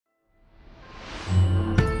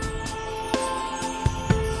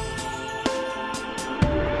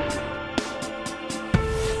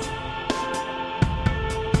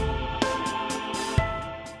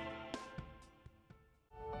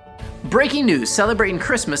Breaking news celebrating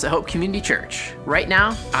Christmas at Hope Community Church. Right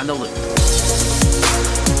now on The Loop.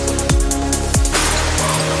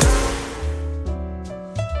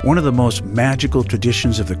 One of the most magical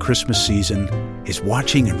traditions of the Christmas season is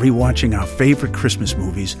watching and rewatching our favorite Christmas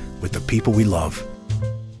movies with the people we love.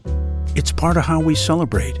 It's part of how we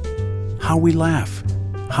celebrate, how we laugh,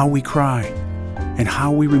 how we cry, and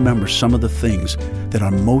how we remember some of the things that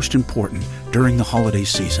are most important during the holiday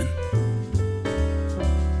season.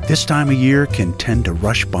 This time of year can tend to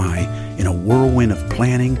rush by in a whirlwind of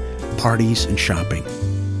planning, parties, and shopping.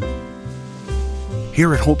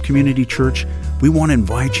 Here at Hope Community Church, we want to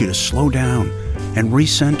invite you to slow down and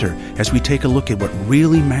recenter as we take a look at what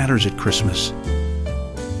really matters at Christmas.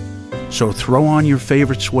 So throw on your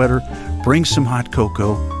favorite sweater, bring some hot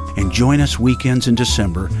cocoa, and join us weekends in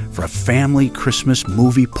December for a family Christmas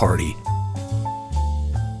movie party.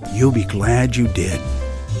 You'll be glad you did.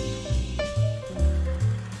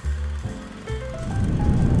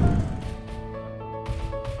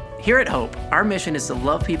 Here at Hope, our mission is to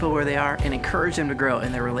love people where they are and encourage them to grow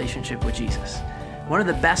in their relationship with Jesus. One of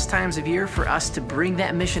the best times of year for us to bring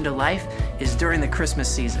that mission to life is during the Christmas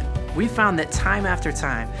season. We found that time after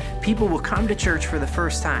time, people will come to church for the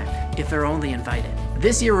first time if they're only invited.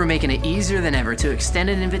 This year, we're making it easier than ever to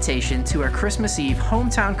extend an invitation to our Christmas Eve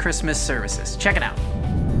Hometown Christmas services. Check it out.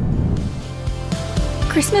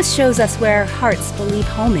 Christmas shows us where our hearts believe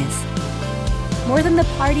home is. More than the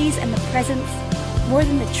parties and the presents, more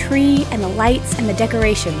than the tree and the lights and the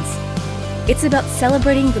decorations, it's about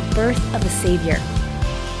celebrating the birth of a Savior.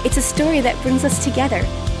 It's a story that brings us together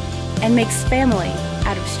and makes family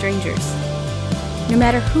out of strangers. No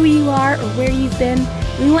matter who you are or where you've been,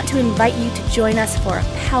 we want to invite you to join us for a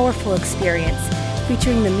powerful experience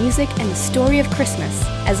featuring the music and the story of Christmas,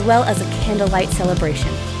 as well as a candlelight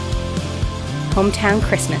celebration. Hometown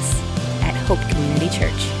Christmas at Hope Community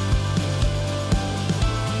Church.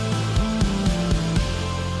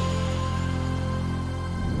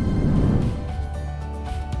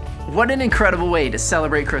 What an incredible way to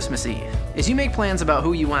celebrate Christmas Eve. As you make plans about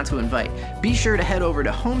who you want to invite, be sure to head over to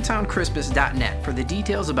hometownchristmas.net for the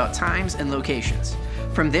details about times and locations.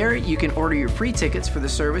 From there, you can order your free tickets for the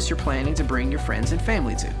service you're planning to bring your friends and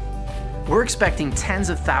family to. We're expecting tens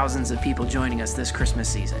of thousands of people joining us this Christmas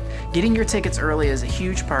season. Getting your tickets early is a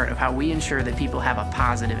huge part of how we ensure that people have a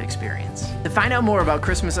positive experience. To find out more about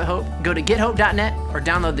Christmas at Hope, go to gethope.net or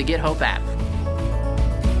download the Get Hope app.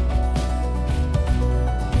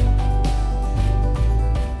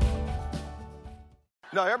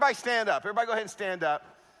 No, everybody stand up. Everybody go ahead and stand up.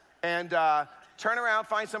 And turn around,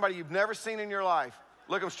 find somebody you've never seen in your life.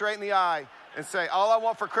 Look them straight in the eye and say, all I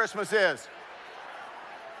want for Christmas is.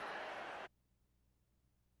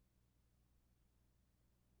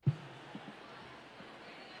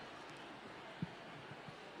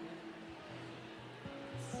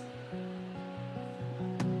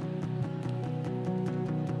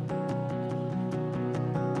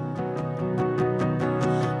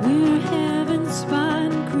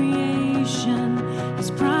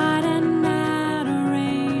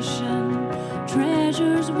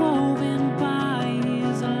 Treasures woven by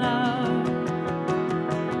his love.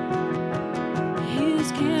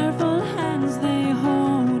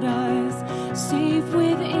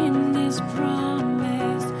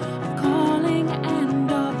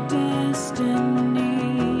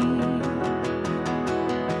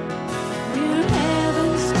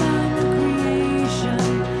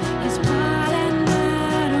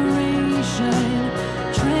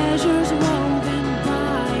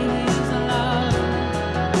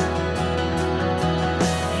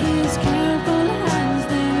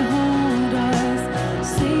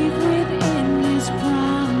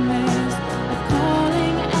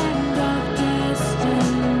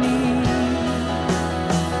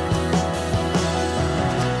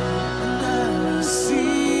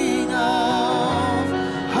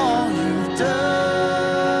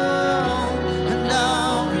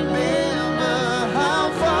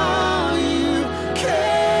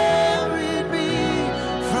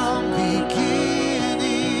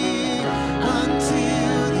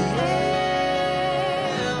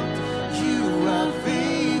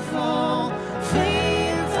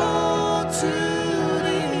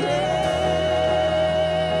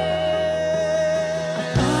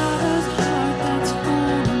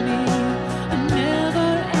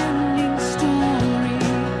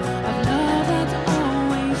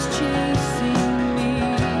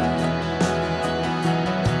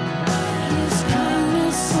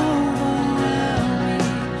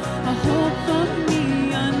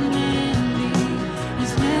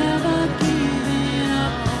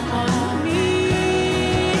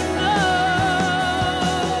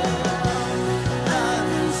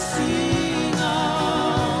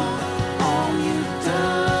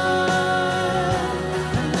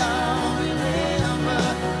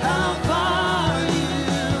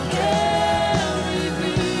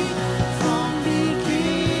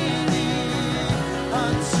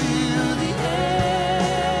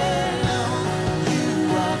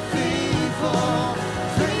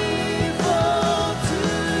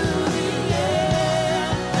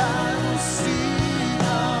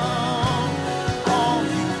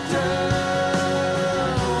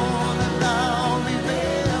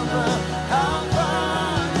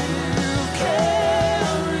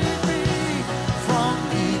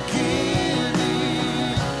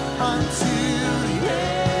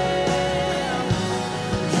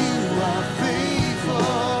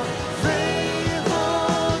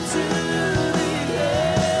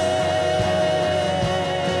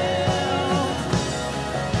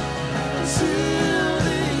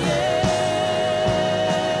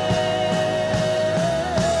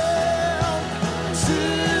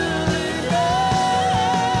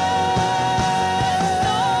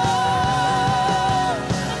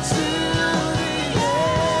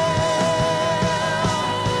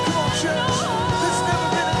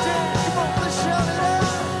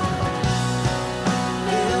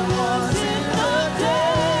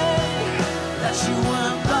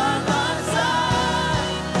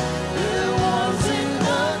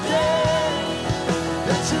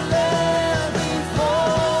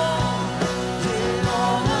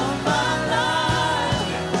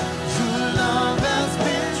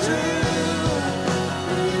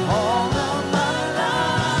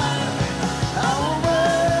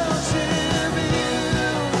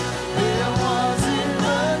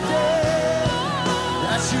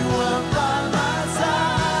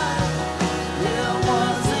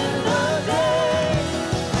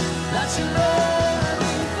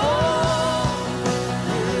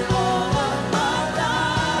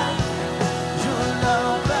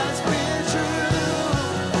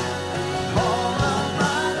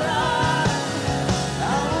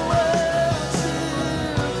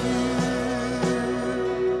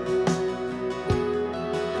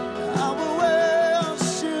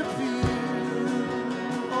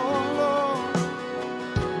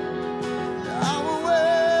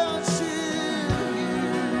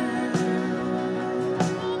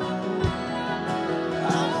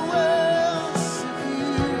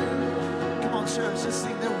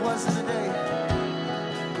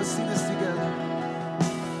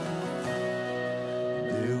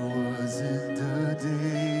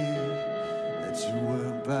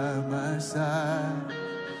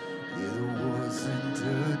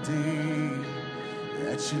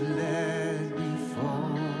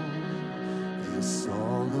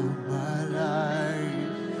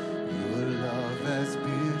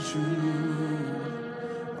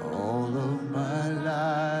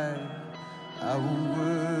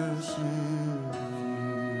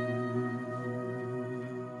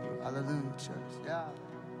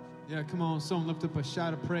 Yeah, come on, someone lift up a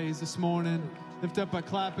shout of praise this morning. Lift up a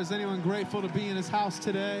clap. Is anyone grateful to be in his house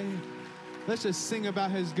today? Let's just sing about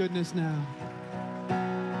his goodness now.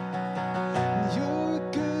 You're a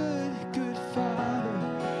good, good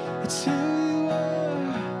Father. It's who you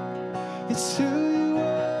are. It's who you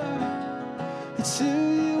are. It's who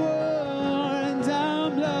you are. And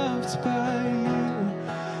I'm loved by you.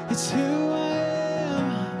 It's who I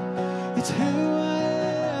am. It's who I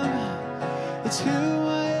am. It's who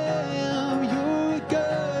I am. You're a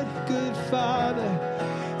good, good Father.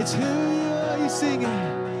 It's who you are. You sing it.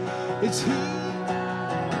 It's who you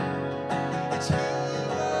are. It's who you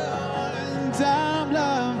are. And I'm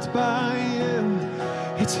loved by you.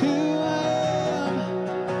 It's who I am.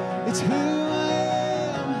 It's who I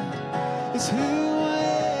am. It's who I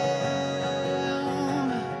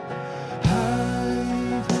am.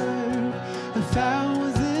 I've heard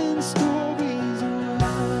 1,000 stories of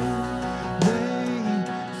what they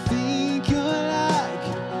think you're like,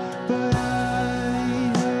 but I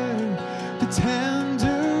heard the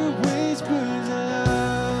tender whispers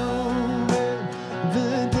of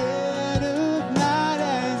the dead of night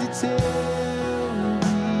as you tell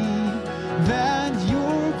me that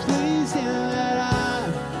you're pleased and that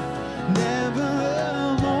I'm never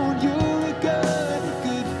alone. You're a good,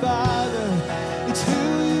 good Father. It's who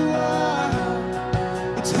you are.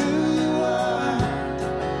 It's who you are.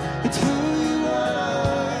 It's who you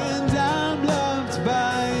are. And I'm loved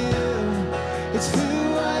by you. It's who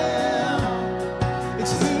I am.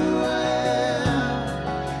 It's who I am.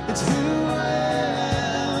 It's who I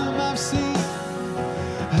am. I've seen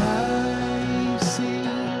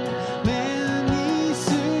many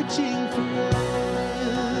searching for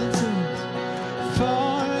answers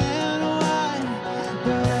far and wide,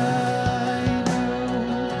 but I know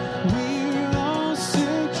we're all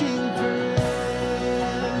searching for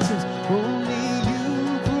answers. Only you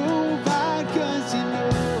provide, 'cause you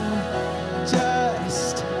know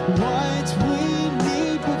just what we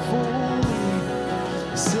need before we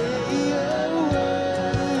say a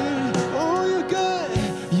word. Oh, you're good.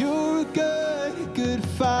 You're a good, good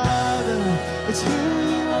Father. It's who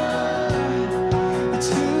you are. It's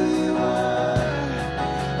who you are.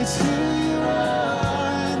 It's who you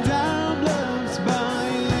are. And I'm loved by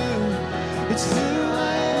you. It's who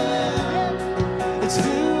I am. It's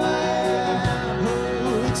who I am.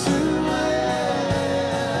 Oh, it's who I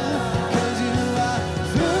am. 'Cause you are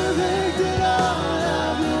perfect in all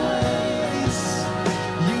of your ways.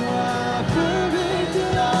 You are perfect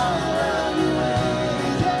in all of your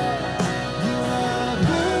ways. You are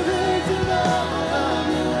perfect in all of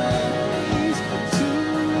your ways to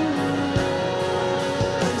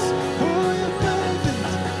us.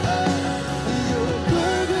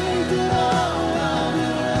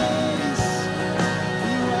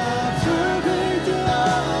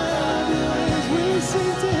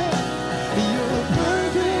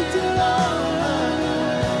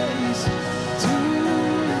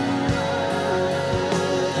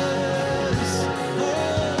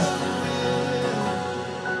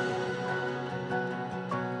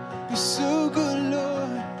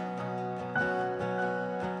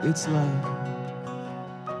 It's love.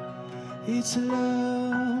 It's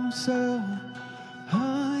love so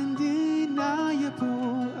undeniable.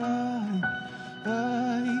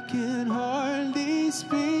 I can hardly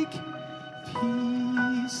speak.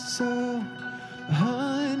 Peace so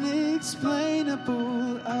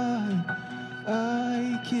unexplainable.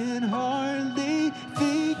 I can hardly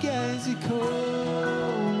think as you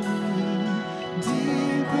call me.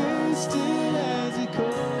 Deeper still as you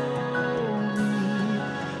call me.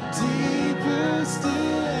 Deeper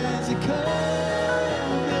still as you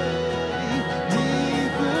call me.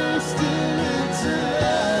 Deeper still into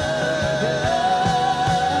love.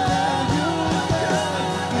 You're a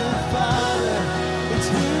good Father. It's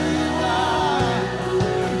who you are.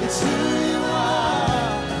 It's who you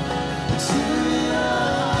are. It's who you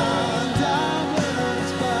are. And I'm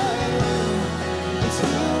loved by you. It's who I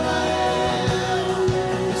am.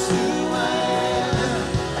 It's who I am.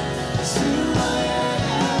 It's who I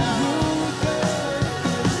am. You're a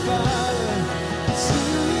good Father. It's who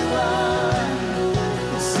you are.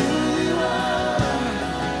 It's who you are.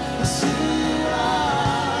 It's who you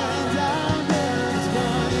are. And I'm loved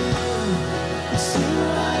by you. It's who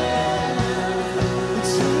I am.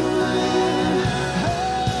 It's who I am.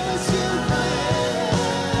 It's who I am.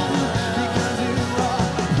 Because you are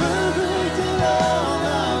perfect in all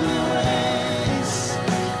of your ways.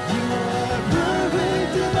 You are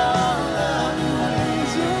perfect in all of your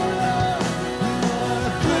ways. You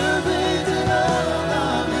are perfect in all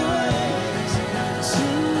of your ways.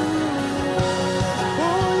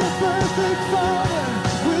 Oh, you're perfect, Father.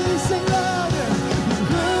 We sing louder. You're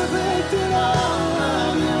perfect in all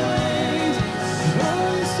of your ways.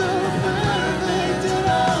 Oh, you're so perfect in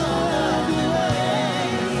all of your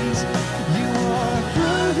ways. You are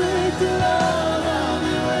perfect in all of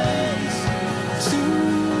your ways. To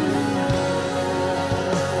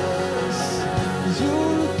us,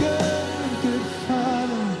 you're a good, good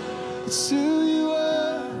Father. It's who you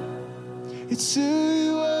are. It's who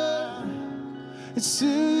you are. It's who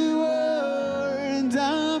you are, and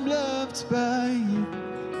I'm loved by you.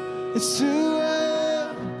 It's who I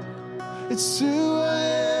am. It's who I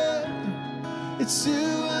am. It's who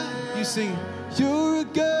I am. You sing, you're a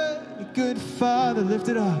good, good Father. Lift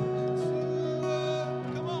it up.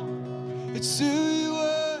 Come on. It's who you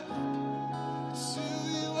are. It's who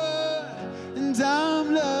you are, and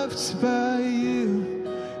I'm loved by you.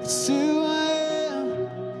 It's who I am.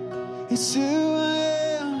 It's who I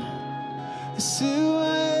am. It's who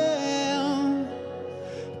I am.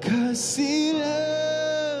 'Cause he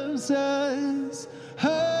loves us.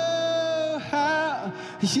 Oh, how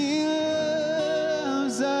he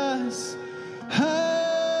loves us.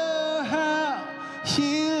 Oh, how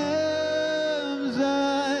he loves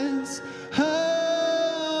us.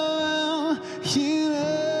 Oh, he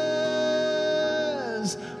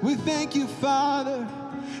loves. We thank you, Father,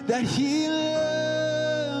 that he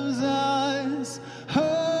loves us. Oh,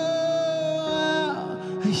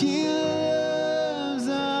 how he loves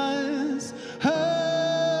us.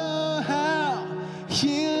 Oh, how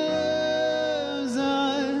he loves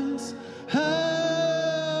us. Oh, how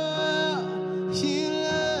he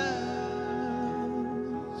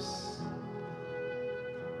loves.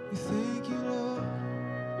 We thank you, Lord.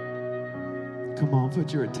 Come on,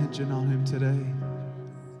 put your attention on him today.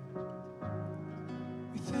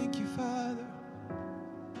 We thank you, Father.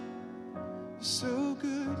 You're so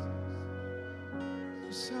good.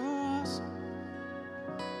 You're so awesome.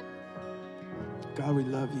 God, we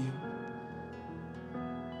love you.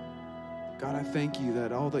 God, I thank you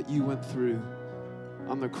that all that you went through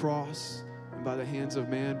on the cross and by the hands of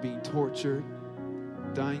man, being tortured,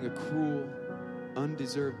 dying a cruel,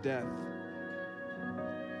 undeserved death,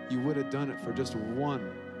 you would have done it for just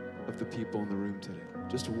one of the people in the room today,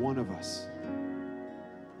 just one of us.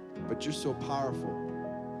 But you're so powerful.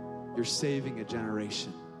 You're saving a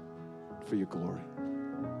generation for your glory.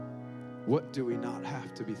 What do we not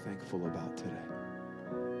have to be thankful about today?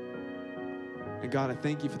 And God, I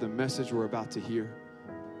thank you for the message we're about to hear,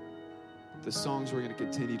 the songs we're going to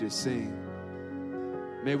continue to sing.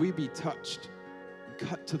 May we be touched and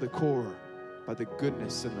cut to the core by the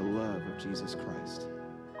goodness and the love of Jesus Christ.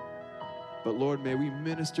 But Lord, may we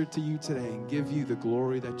minister to you today and give you the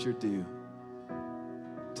glory that you're due,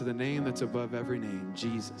 to the name that's above every name,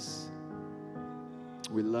 Jesus.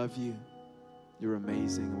 We love you. You're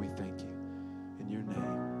amazing, and we thank you. In your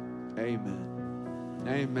name, amen.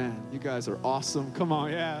 Amen. You guys are awesome. Come on,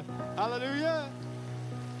 yeah. Hallelujah.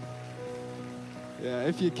 Yeah,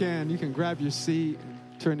 if you can grab your seat and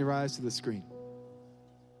turn your eyes to the screen.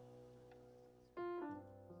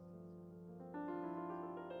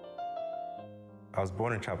 I was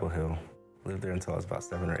born in Chapel Hill. Lived there until I was about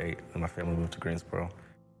 7 or 8, and my family moved to Greensboro.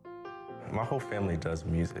 My whole family does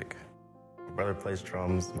music. My brother plays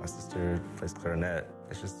drums, my sister plays clarinet.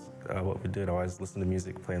 It's just what we did. I always listened to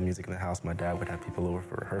music, playing music in the house. My dad would have people over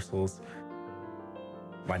for rehearsals.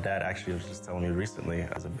 My dad actually was just telling me recently,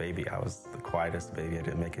 as a baby, I was the quietest baby. I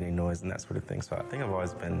didn't make any noise and that sort of thing. So I think I've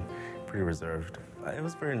always been pretty reserved. It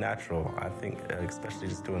was very natural, I think, especially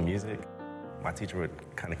just doing music. My teacher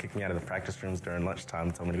would kind of kick me out of the practice rooms during lunchtime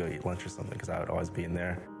and tell me to go eat lunch or something because I would always be in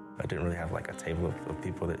there. I didn't really have like a table of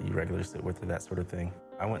people that you regularly sit with or that sort of thing.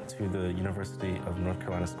 I went to the University of North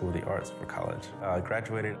Carolina School of the Arts for college. I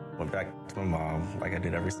graduated, went back to my mom like I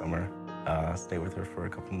did every summer, stayed with her for a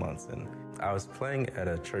couple months. And I was playing at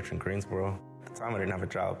a church in Greensboro. At the time I didn't have a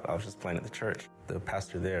job, I was just playing at the church. The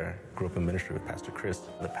pastor there grew up in ministry with Pastor Chris.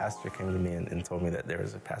 The pastor came to me and told me that there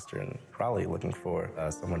was a pastor in Raleigh looking for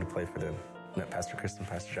someone to play for them. Met Pastor Chris and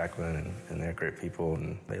Pastor Jacqueline, and they're great people,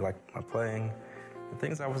 and they liked my playing. The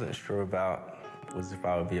things I wasn't sure about was if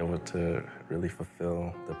I would be able to really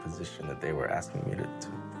fulfill the position that they were asking me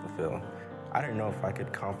to fulfill. I didn't know if I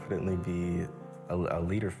could confidently be a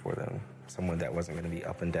leader for them, someone that wasn't going to be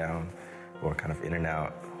up and down or kind of in and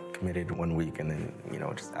out, committed 1 week and then,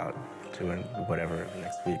 just out doing whatever the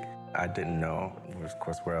next week. I didn't know, of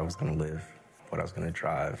course, where I was going to live, what I was going to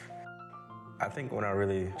drive. I think when I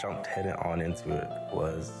really jumped head on into it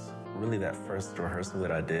was really that first rehearsal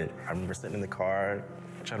that I did. I remember sitting in the car,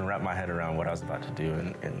 trying to wrap my head around what I was about to do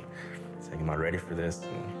and saying, am I ready for this?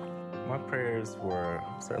 And my prayers were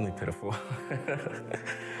certainly pitiful.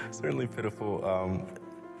 Certainly pitiful.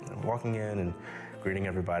 Walking in and greeting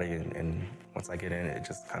everybody, and once I get in, it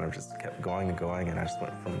just kind of just kept going and going, and I just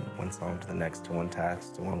went from one song to the next, to one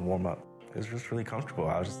task, to one warm-up. It was just really comfortable.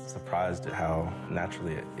 I was just surprised at how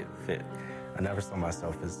naturally it fit. I never saw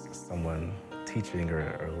myself as someone teaching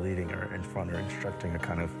or leading or in front or instructing or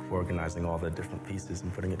kind of organizing all the different pieces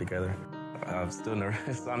and putting it together. I'm still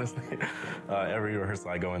nervous, honestly. Every rehearsal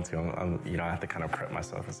I go into, I have to kind of prep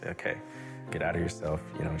myself and say, okay, get out of yourself,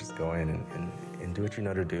 just go in and do what you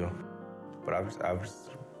know to do. But I've just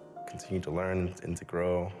continued to learn and to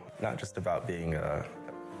grow, not just about being a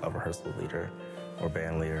rehearsal leader or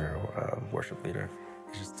band leader or worship leader.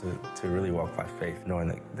 It's just to really walk by faith,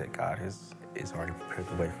 knowing that God has already prepared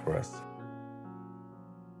the way for us.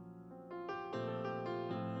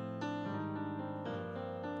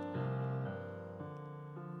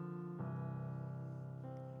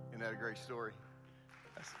 Isn't that a great story?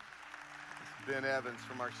 That's Ben Evans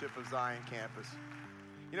from our Ship of Zion campus.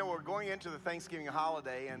 We're going into the Thanksgiving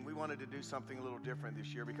holiday, and we wanted to do something a little different this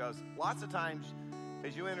year because lots of times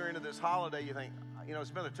as you enter into this holiday, you think,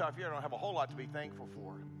 it's been a tough year. I don't have a whole lot to be thankful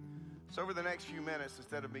for. So over the next few minutes,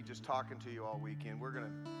 instead of me just talking to you all weekend, you're going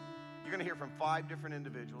to hear from 5 different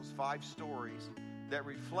individuals, 5 stories that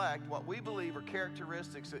reflect what we believe are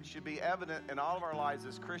characteristics that should be evident in all of our lives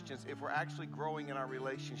as Christians if we're actually growing in our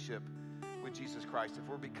relationship with Jesus Christ, if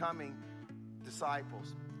we're becoming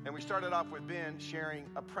disciples. And we started off with Ben sharing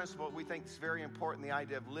a principle we think is very important, the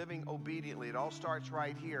idea of living obediently. It all starts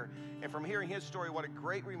right here. And from hearing his story, what a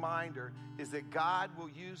great reminder is that God will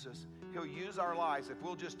use us. He'll use our lives if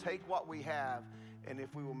we'll just take what we have and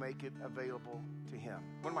if we will make it available to him.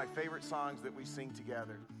 One of my favorite songs that we sing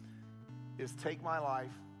together is Take My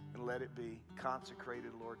Life and Let It Be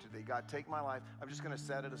Consecrated, Lord, today. God, take my life. I'm just going to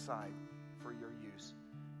set it aside for your use.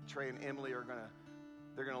 Trey and Emily are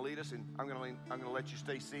they're going to lead us, and I'm going to let you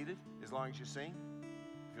stay seated as long as you sing.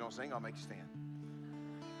 If you don't sing, I'll make you stand.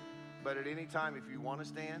 But at any time, if you want to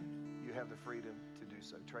stand, you have the freedom to do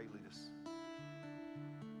so. Trey, lead us.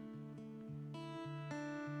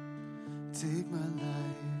 Take my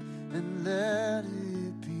life and let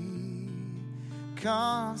it be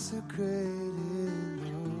consecrated,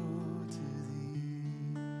 Lord, to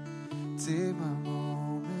thee. Take my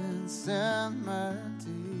moments and my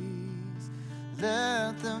days,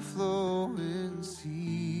 let them flow in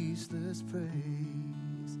ceaseless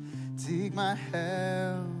praise. Take my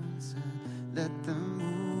hands and let them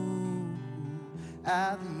move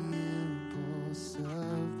at the impulse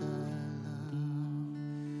of thy love.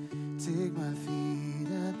 Take my feet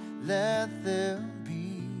and let them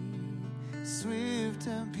be swift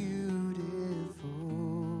and beautiful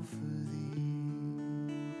for thee.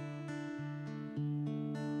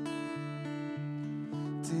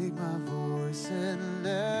 Take my voice and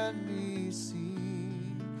let me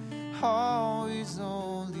sing, always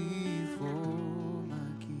only for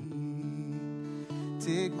my King.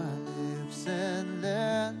 Take my lips and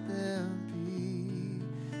let them be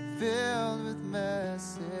filled with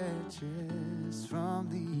messages from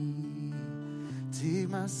thee. Take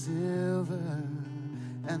my silver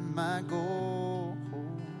and my gold,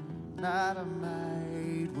 not a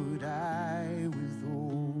mite would I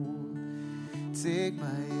withhold. Take my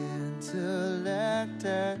intellect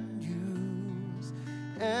and use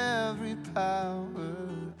every power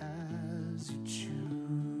as you choose.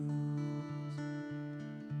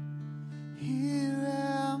 Here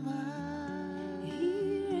am I,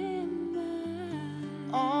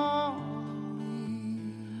 all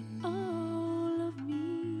of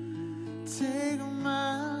me. Take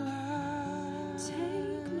my life,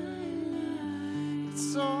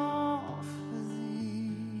 it's all for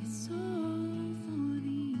thee.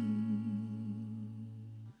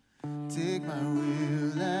 Take my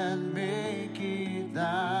will and make it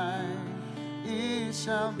thine. It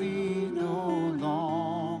shall be no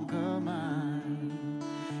longer mine.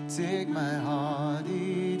 Take my heart,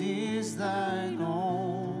 it is thine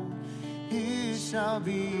own. It shall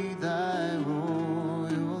be thy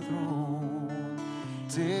royal throne.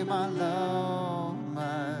 Take my love,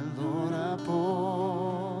 my Lord, I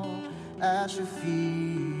pour at your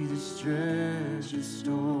feet this treasure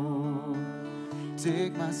store.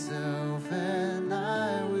 Take myself and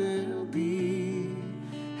I will be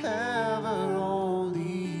ever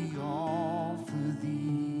only all for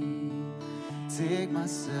thee. Take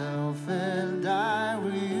myself and I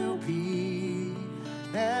will be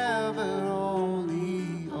ever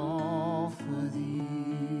only all for thee.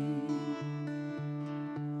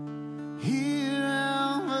 Here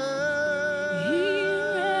am I,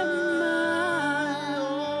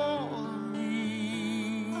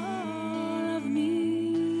 all of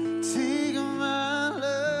me. Take my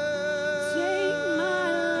life,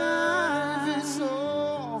 it's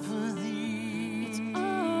all for thee.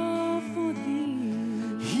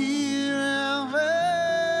 Here am I,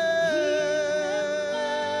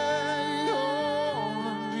 all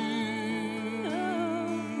of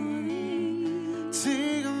me.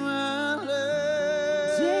 Take my life,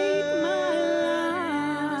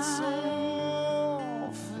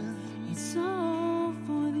 it's all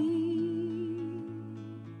for thee.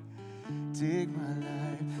 Take my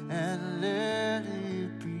life and let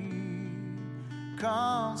it be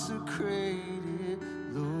consecrated,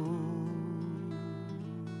 Lord,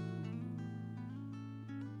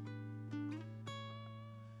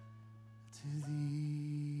 to thee.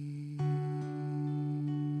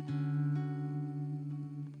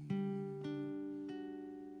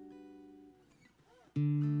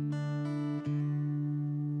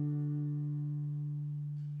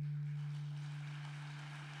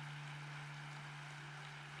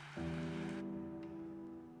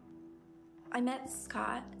 I met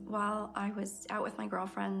Scott while I was out with my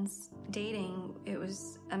girlfriends dating. It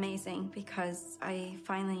was amazing because I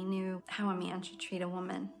finally knew how a man should treat a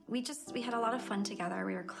woman. We had a lot of fun together.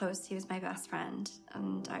 We were close. He was my best friend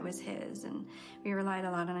and I was his, and we relied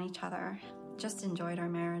a lot on each other. Just enjoyed our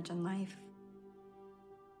marriage and life.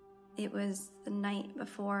 It was the night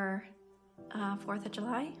before 4th of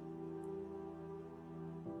July.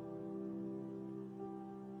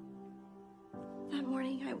 That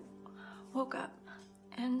morning I woke up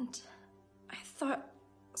and I thought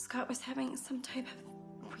Scott was having some type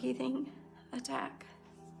of breathing attack,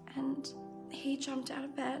 and he jumped out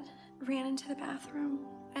of bed, ran into the bathroom,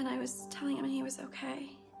 and I was telling him he was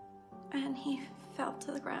okay, and he fell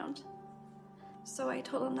to the ground. So I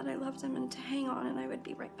told him that I loved him and to hang on and I would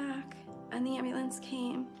be right back. And the ambulance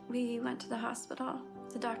came. We went to the hospital.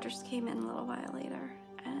 The doctors came in a little while later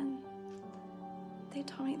and they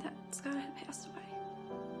told me that Scott had passed away.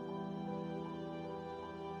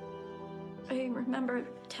 I remember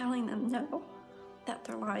telling them no, that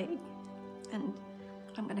they're lying, and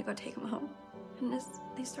I'm gonna go take him home. And as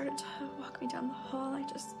they started to walk me down the hall, I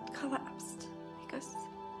just collapsed because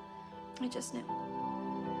I just knew.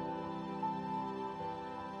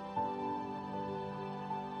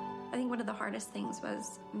 I think one of the hardest things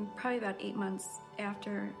was probably about 8 months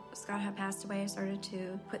after Scott had passed away, I started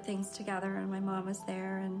to put things together, and my mom was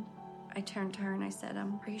there, and I turned to her and I said,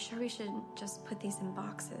 are you sure we should just put these in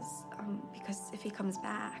boxes? Because if he comes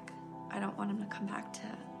back, I don't want him to come back to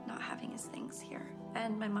not having his things here.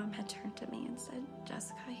 And my mom had turned to me and said,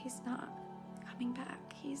 Jessica, he's not coming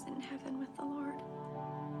back. He's in heaven with the Lord.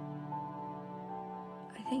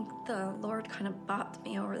 I think the Lord kind of bopped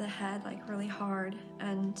me over the head like really hard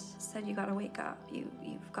and said, you gotta wake up.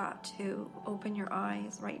 You've got to open your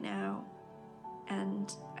eyes right now.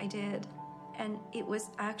 And I did. And it was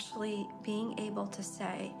actually being able to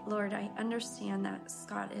say, Lord, I understand that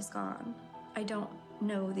Scott is gone. I don't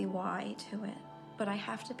know the why to it, but I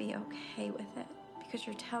have to be okay with it because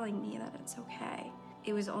you're telling me that it's okay.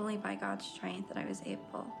 It was only by God's strength that I was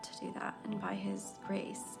able to do that, and by His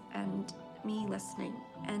grace and me listening.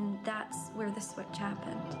 And that's where the switch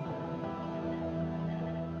happened.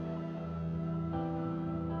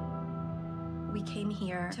 We came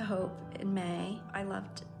here to Hope in May. I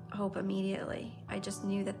loved Hope immediately. I just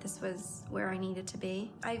knew that this was where I needed to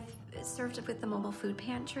be. I've served with the mobile food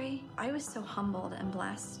pantry. I was so humbled and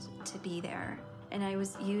blessed to be there. And I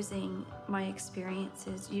was using my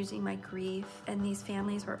experiences, using my grief, and these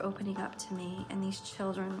families were opening up to me, and these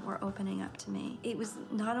children were opening up to me. It was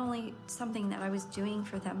not only something that I was doing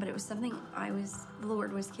for them, but it was something the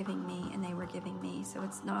Lord was giving me, and they were giving me. So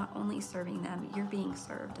it's not only serving them, you're being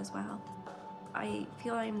served as well. I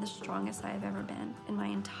feel I'm the strongest I have ever been in my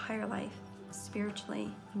entire life, spiritually,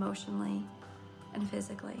 emotionally, and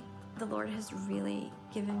physically. The Lord has really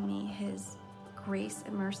given me His grace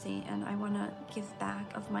and mercy, and I want to give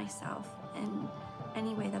back of myself in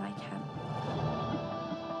any way that I can.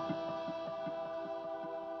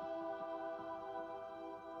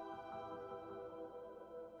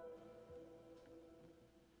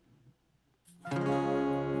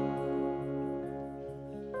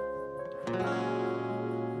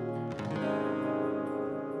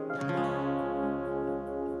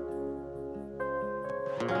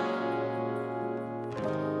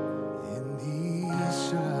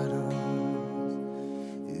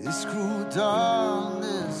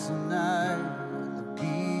 Darkness of night, there'll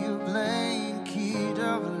be a blanket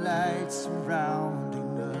of light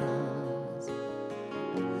surrounding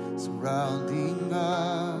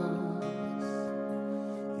us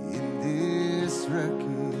in this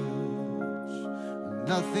wreckage.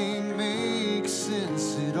 Nothing makes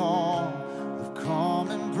sense at all. I've come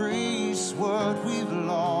and embrace what we've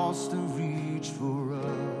lost and reach for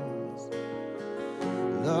us.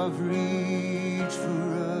 Love, reach for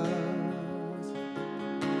us.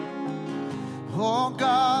 Oh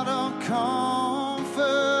God of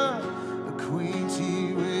comfort,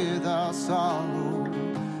 acquainted with our sorrow,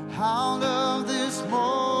 out of this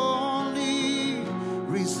morning,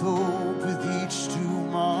 raise hope with each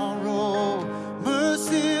tomorrow.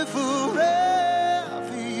 Merciful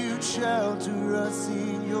refuge, shelter us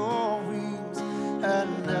in your wings,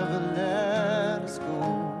 and never let us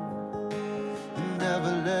go,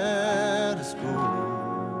 never let us go.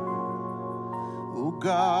 Oh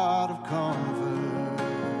God of comfort.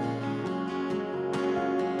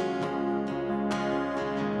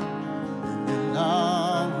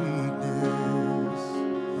 Our weakness,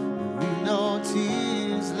 we've no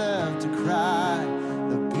tears left to cry.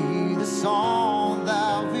 There'll be the song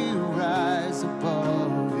that will rise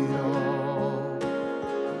above it all,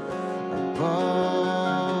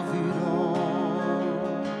 above it all.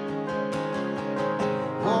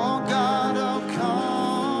 Oh God of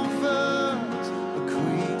comfort,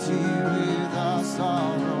 acquainted with our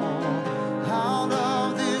sorrow, out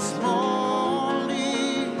of this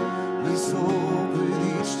morning, we soul.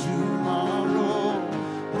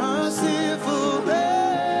 Merciful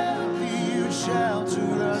refuge, shelter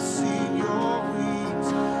us in your wings,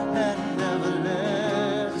 and never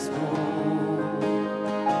let us go.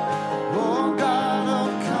 Oh God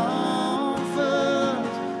of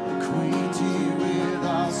comfort, acquainted with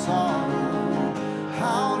our sorrow,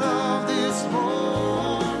 out of this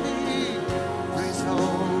morning, raise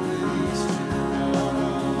hope with each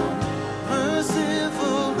tomorrow.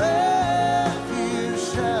 Merciful refuge,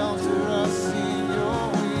 shelter us in your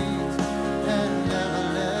wings, and never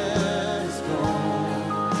let us go,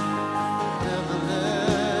 never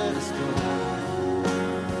let us go.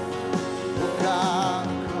 Oh God,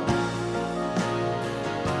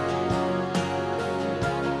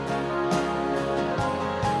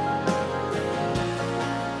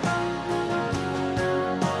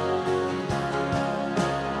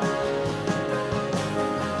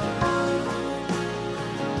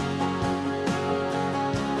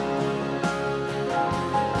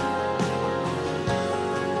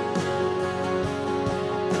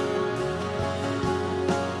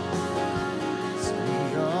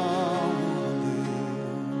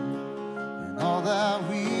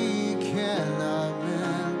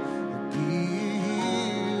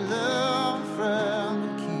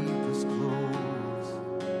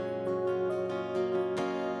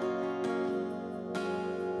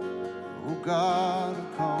 God of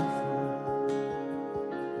comfort,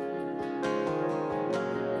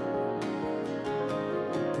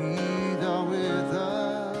 be thou with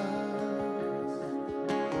us.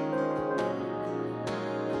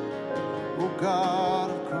 Oh God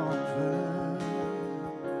of comfort,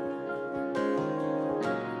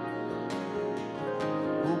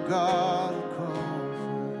 oh God of comfort.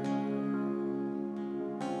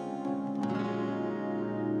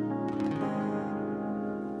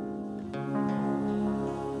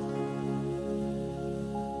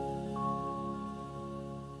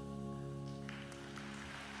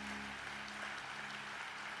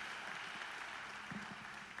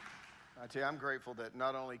 I tell you, I'm grateful that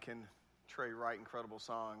not only can Trey write incredible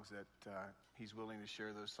songs, that he's willing to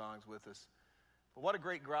share those songs with us. But what a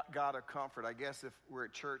great God of comfort. I guess if we're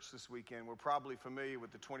at church this weekend, we're probably familiar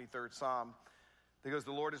with the 23rd Psalm that goes,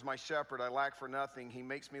 "The Lord is my shepherd, I lack for nothing. He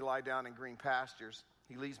makes me lie down in green pastures.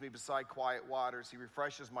 He leads me beside quiet waters. He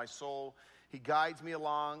refreshes my soul. He guides me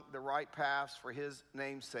along the right paths for his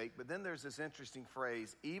name's sake." But then there's this interesting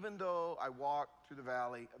phrase, "Even though I walk through the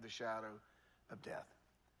valley of the shadow of death."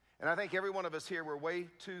 And I think every one of us here, we're way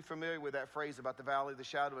too familiar with that phrase about the valley of the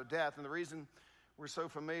shadow of death. And the reason we're so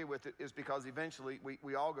familiar with it is because eventually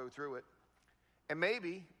we all go through it. And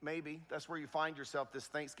maybe that's where you find yourself this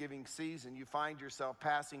Thanksgiving season. You find yourself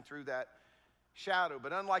passing through that shadow.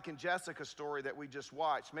 But unlike in Jessica's story that we just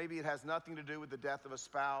watched, maybe it has nothing to do with the death of a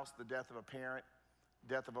spouse, the death of a parent,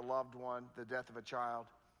 death of a loved one, the death of a child.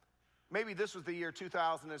 Maybe this was the year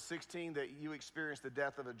 2016 that you experienced the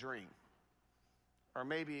death of a dream. Or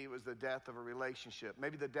maybe it was the death of a relationship.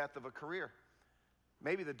 Maybe the death of a career.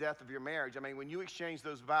 Maybe the death of your marriage. I mean, when you exchange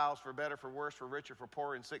those vows for better, for worse, for richer, for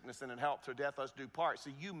poorer, in sickness, and in health, to death us do part. So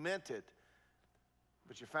you meant it,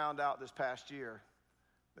 but you found out this past year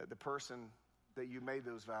that the person that you made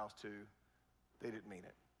those vows to, they didn't mean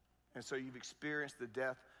it. And so you've experienced the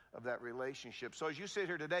death of that relationship. So as you sit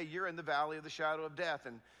here today, you're in the valley of the shadow of death,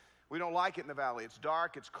 and we don't like it in the valley. It's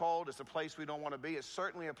dark, it's cold, it's a place we don't want to be. It's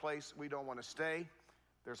certainly a place we don't want to stay.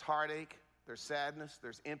 There's heartache, there's sadness,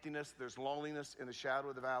 there's emptiness, there's loneliness in the shadow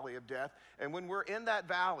of the valley of death. And when we're in that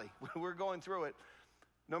valley, when we're going through it,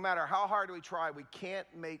 no matter how hard we try, we can't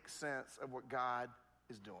make sense of what God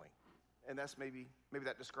is doing. And that's maybe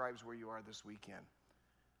that describes where you are this weekend.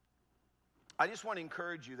 I just want to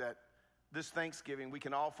encourage you that this Thanksgiving, we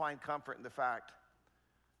can all find comfort in the fact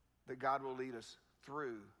that God will lead us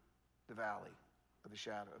through the valley of the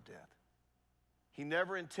shadow of death. He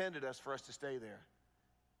never intended us for us to stay there.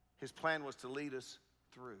 His plan was to lead us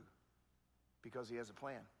through because he has a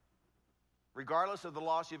plan. Regardless of the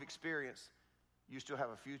loss you've experienced, you still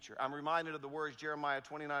have a future. I'm reminded of the words Jeremiah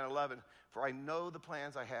 29:11, "For I know the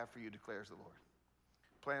plans I have for you, declares the Lord.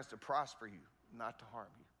 Plans to prosper you, not to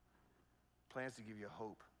harm you. Plans to give you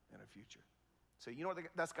hope and a future." So you know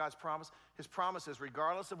what? That's God's promise. His promise is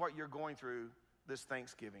regardless of what you're going through this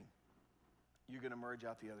Thanksgiving, you're going to emerge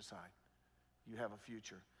out the other side. You have a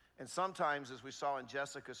future. And sometimes, as we saw in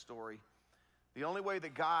Jessica's story, the only way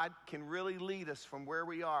that God can really lead us from where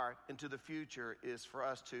we are into the future is for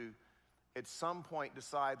us to, at some point,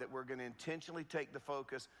 decide that we're going to intentionally take the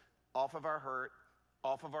focus off of our hurt,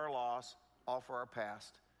 off of our loss, off of our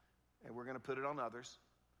past, and we're going to put it on others,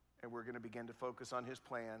 and we're going to begin to focus on his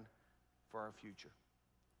plan for our future.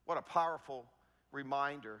 What a powerful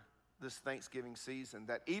reminder this Thanksgiving season,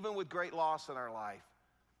 that even with great loss in our life,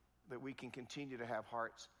 that we can continue to have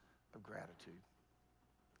hearts of gratitude.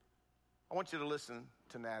 I want you to listen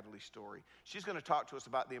to Natalie's story. She's going to talk to us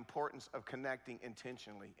about the importance of connecting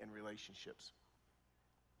intentionally in relationships.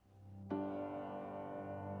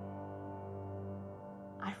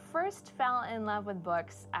 I first fell in love with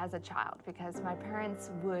books as a child because my parents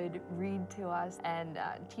would read to us and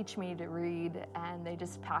teach me to read, and they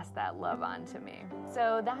just passed that love on to me.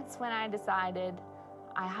 So that's when I decided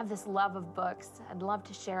I have this love of books. I'd love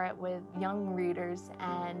to share it with young readers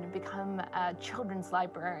and become a children's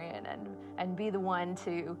librarian and be the one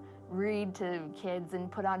to read to kids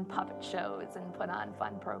and put on puppet shows and put on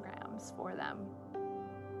fun programs for them.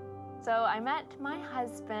 So I met my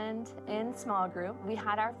husband in small group. We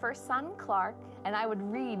had our first son, Clark, and I would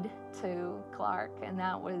read to Clark, and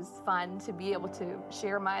that was fun to be able to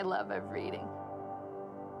share my love of reading.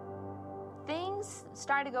 Things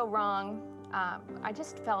started to go wrong. I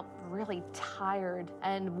just felt really tired,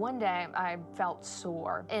 and one day I felt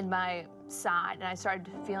sore in my side, and I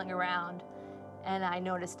started feeling around, and I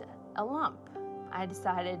noticed a lump. I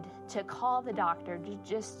decided to call the doctor to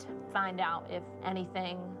just find out if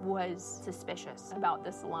anything was suspicious about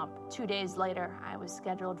this lump. 2 days later, I was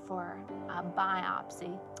scheduled for a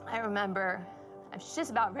biopsy. I remember I was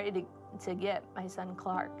just about ready to get my son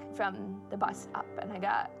Clark from the bus stop, and I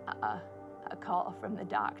got a call from the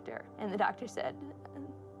doctor, and the doctor said,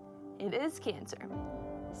 "It is cancer."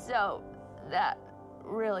 So that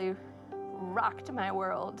really rocked my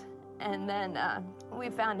world. And then we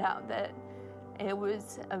found out that it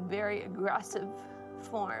was a very aggressive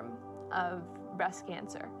form of breast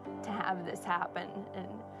cancer. To have this happen and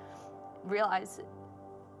realize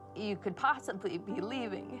you could possibly be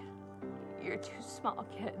leaving your two small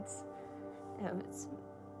kids, it was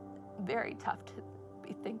very tough to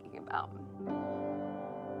be thinking about.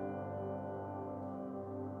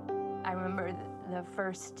 I remember the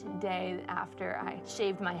first day after I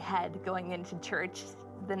shaved my head going into church,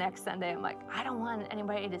 the next Sunday, I'm like, I don't want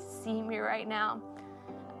anybody to see me right now.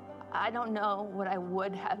 I don't know what I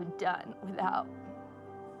would have done without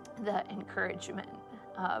the encouragement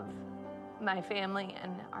of my family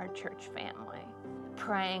and our church family.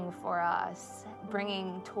 Praying for us,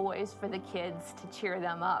 bringing toys for the kids to cheer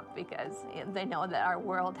them up because they know that our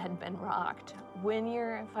world had been rocked. When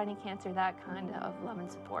you're fighting cancer, that kind of love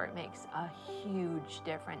and support makes a huge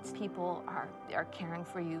difference. People are caring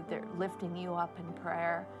for you, they're lifting you up in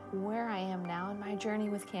prayer. Where I am now in my journey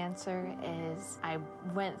with cancer is I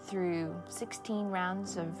went through 16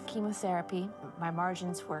 rounds of chemotherapy. My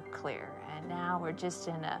margins were clear, and now we're just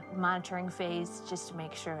in a monitoring phase just to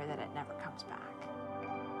make sure that it never comes back.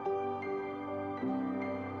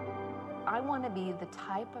 I want to be the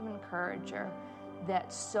type of encourager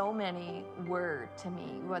that so many were to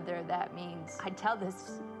me, whether that means I tell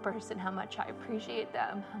this person how much I appreciate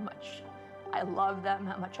them, how much I love them,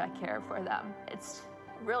 how much I care for them. It's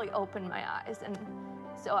really opened my eyes, and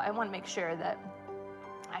so I want to make sure that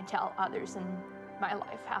I tell others in my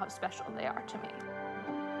life how special they are to me.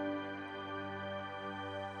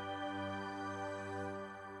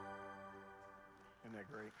 Isn't that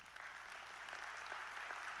great?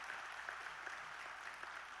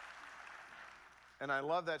 And I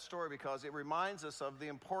love that story because it reminds us of the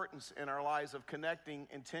importance in our lives of connecting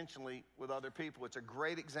intentionally with other people. It's a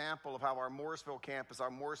great example of how our Morrisville campus,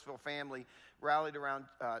 our Morrisville family, rallied around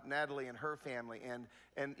Natalie and her family. And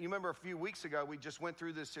you remember a few weeks ago, we just went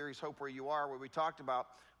through this series, Hope Where You Are, where we talked about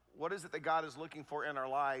what is it that God is looking for in our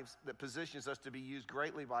lives that positions us to be used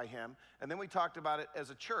greatly by Him. And then we talked about it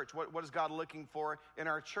as a church. What is God looking for in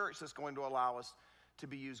our church that's going to allow us to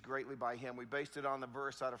be used greatly by Him? We based it on the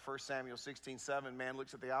verse out of 1 Samuel 16:7. Man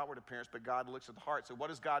looks at the outward appearance, but God looks at the heart. So what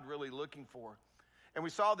is God really looking for? And we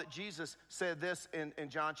saw that Jesus said this in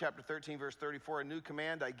John chapter 13, verse 34, a new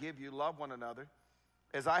command I give you, love one another.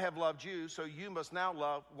 As I have loved you, so you must now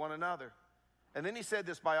love one another. And then He said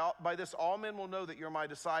this, by this all men will know that you're my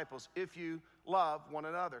disciples, if you love one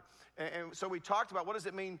another. And so we talked about what does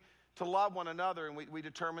it mean to love one another, and we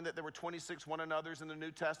determined that there were 26 one another's in the New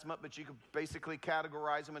Testament, but you could basically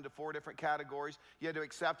categorize them into 4 different categories. You had to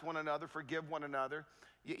accept one another, forgive one another.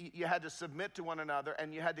 You had to submit to one another,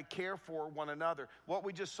 and you had to care for one another. What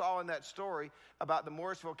we just saw in that story about the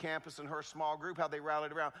Morrisville campus and her small group, how they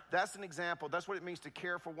rallied around, that's an example. That's what it means to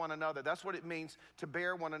care for one another. That's what it means to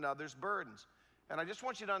bear one another's burdens. And I just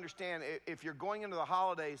want you to understand, if you're going into the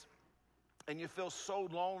holidays and you feel so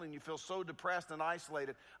lonely and you feel so depressed and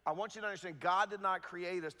isolated, I want you to understand God did not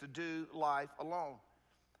create us to do life alone.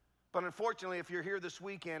 But unfortunately, if you're here this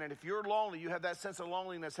weekend and if you're lonely, you have that sense of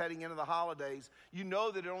loneliness heading into the holidays, you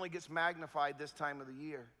know that it only gets magnified this time of the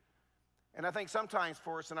year. And I think sometimes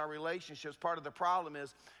for us in our relationships, part of the problem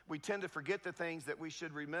is we tend to forget the things that we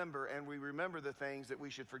should remember, and we remember the things that we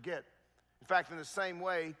should forget. In fact, in the same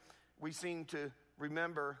way, we seem to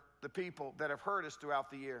remember the people that have hurt us throughout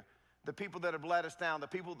the year, the people that have let us down, the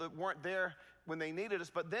people that weren't there when they needed us,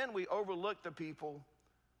 but then we overlook the people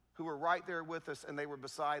who were right there with us and they were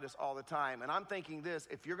beside us all the time. And I'm thinking this,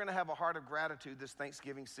 if you're gonna have a heart of gratitude this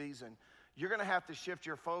Thanksgiving season, you're gonna have to shift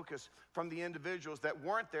your focus from the individuals that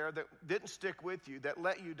weren't there, that didn't stick with you, that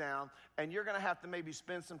let you down, and you're gonna have to maybe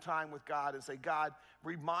spend some time with God and say, God,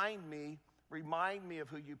 remind me of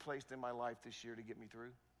who you placed in my life this year to get me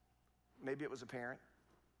through. Maybe it was a parent.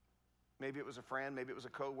 Maybe it was a friend, maybe it was a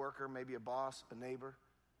coworker, maybe a boss, a neighbor.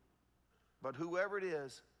 But whoever it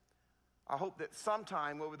is, I hope that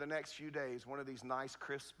sometime over the next few days, one of these nice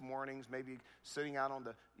crisp mornings, maybe sitting out on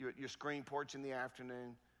your screen porch in the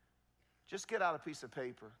afternoon, just get out a piece of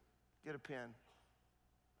paper, get a pen,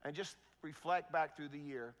 and just reflect back through the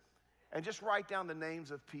year and just write down the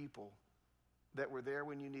names of people that were there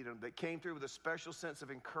when you needed them, that came through with a special sense of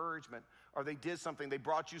encouragement, or they did something, they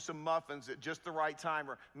brought you some muffins at just the right time,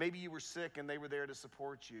 or maybe you were sick and they were there to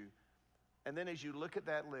support you. And then as you look at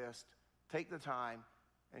that list, take the time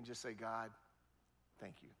and just say, God,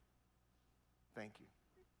 thank you. Thank you.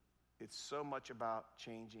 It's so much about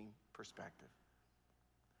changing perspective.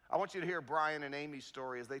 I want you to hear Brian and Amy's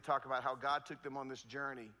story as they talk about how God took them on this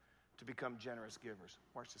journey to become generous givers.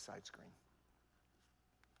 Watch the side screen.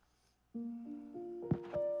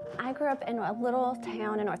 I grew up in a little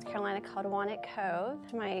town in North Carolina called Wannock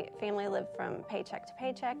Cove. My family lived from paycheck to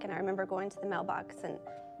paycheck, and I remember going to the mailbox and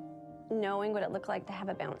knowing what it looked like to have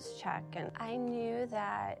a bounced check. And I knew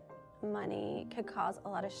that money could cause a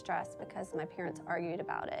lot of stress because my parents argued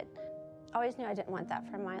about it. I always knew I didn't want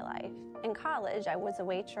that for my life. In college, I was a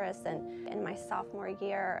waitress, and in my sophomore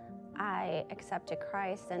year, I accepted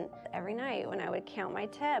Christ. And every night when I would count my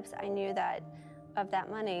tips, I knew that of that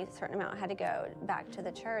money, a certain amount had to go back to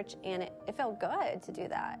the church, and it felt good to do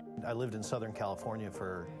that. I lived in Southern California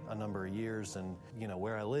for a number of years, and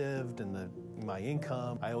where I lived and my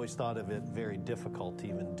income, I always thought of it very difficult to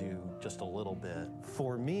even do just a little bit.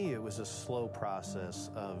 For me, it was a slow process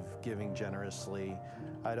of giving generously.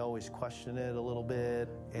 I'd always question it a little bit,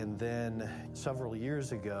 and then several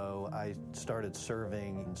years ago, I started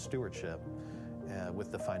serving in stewardship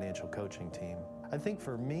with the financial coaching team. I think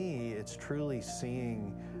for me, it's truly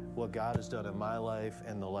seeing what God has done in my life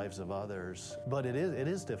and the lives of others. But it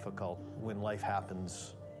is difficult when life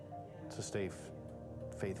happens to stay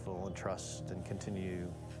faithful and trust and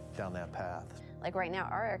continue down that path. Like right now,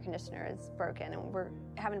 our air conditioner is broken, and we're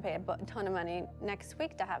having to pay a ton of money next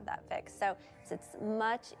week to have that fixed. So it's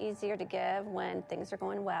much easier to give when things are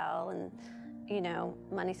going well and,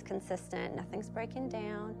 money's consistent, nothing's breaking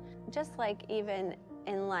down. Just like even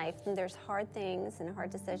in life, there's hard things and hard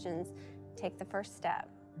decisions. Take the first step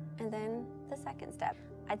and then the second step.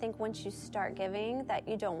 I think once you start giving, that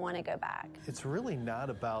you don't want to go back. It's really not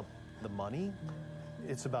about the money.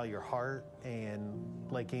 It's about your heart. And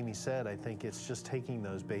like Amy said, I think it's just taking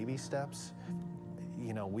those baby steps.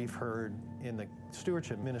 We've heard in the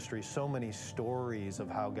stewardship ministry so many stories of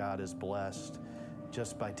how God is blessed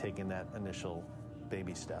just by taking that initial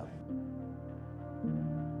baby step.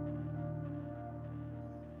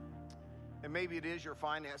 And maybe it is your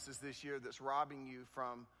finances this year that's robbing you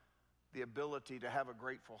from the ability to have a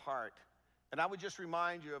grateful heart. And I would just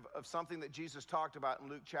remind you of something that Jesus talked about in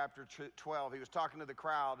Luke chapter 12. He was talking to the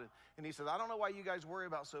crowd, and he said, I don't know why you guys worry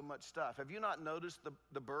about so much stuff. Have you not noticed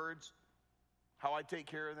the birds, how I take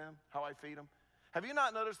care of them, how I feed them? Have you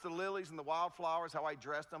not noticed the lilies and the wildflowers, how I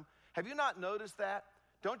dress them? Have you not noticed that?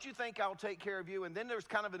 Don't you think I'll take care of you? And then there's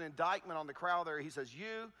kind of an indictment on the crowd there. He says,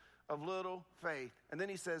 you of little faith. And then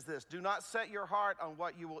he says this, do not set your heart on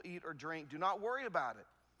what you will eat or drink. Do not worry about it.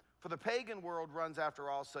 For the pagan world runs after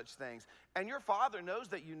all such things. And your Father knows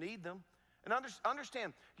that you need them. And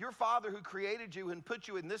understand, your Father who created you and put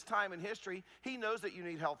you in this time in history, he knows that you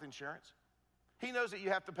need health insurance. He knows that you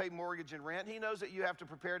have to pay mortgage and rent. He knows that you have to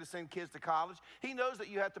prepare to send kids to college. He knows that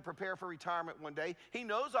you have to prepare for retirement one day. He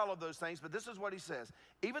knows all of those things, but this is what he says.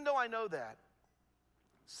 Even though I know that,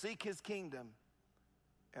 seek his kingdom,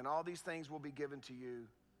 and all these things will be given to you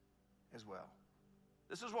as well.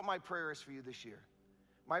 This is what my prayer is for you this year.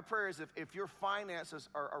 My prayer is if your finances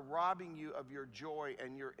are robbing you of your joy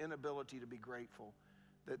and your inability to be grateful,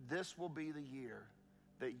 that this will be the year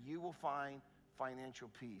that you will find financial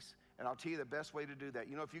peace. And I'll tell you the best way to do that.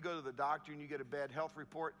 If you go to the doctor and you get a bad health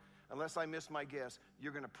report, unless I miss my guess,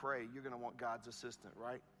 you're going to pray. You're going to want God's assistance,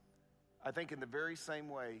 right? I think in the very same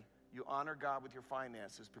way, you honor God with your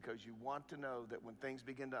finances because you want to know that when things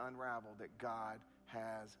begin to unravel, that God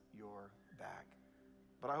has your back.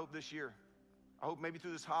 But I hope this year, I hope maybe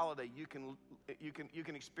through this holiday, you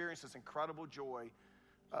can experience this incredible joy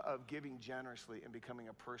of giving generously and becoming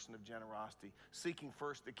a person of generosity, seeking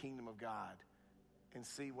first the kingdom of God, and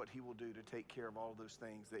see what he will do to take care of all of those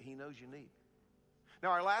things that he knows you need. Now,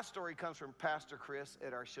 our last story comes from Pastor Chris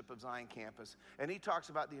at our Ship of Zion campus, and he talks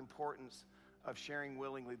about the importance of sharing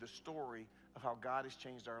willingly the story of how God has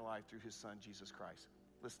changed our life through his son, Jesus Christ.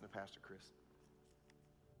 Listen to Pastor Chris.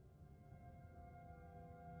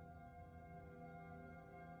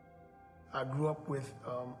 I grew up with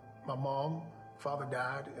my mom. Father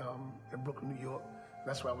died in Brooklyn, New York.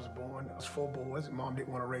 That's where I was born. I was 4 boys. Mom didn't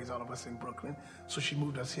want to raise all of us in Brooklyn, so she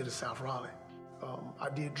moved us here to South Raleigh. I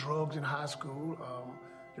did drugs in high school.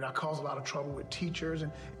 I caused a lot of trouble with teachers,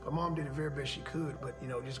 and my mom did the very best she could, but,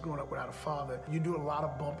 just growing up without a father, you do a lot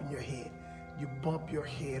of bumping your head. You bump your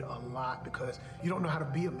head a lot because you don't know how to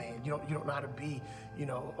be a man. You don't know how to be, an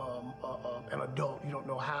adult. You don't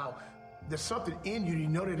know how. There's something in you, you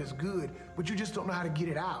know that it's good, but you just don't know how to get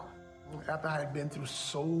it out. After I had been through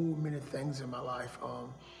so many things in my life,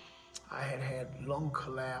 I had lung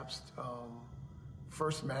collapsed,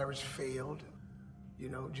 first marriage failed,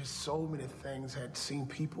 just so many things. Had seen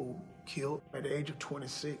people killed at the age of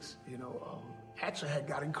 26, actually had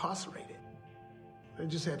got incarcerated. I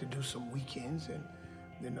just had to do some weekends, and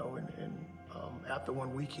after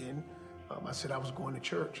one weekend, I said I was going to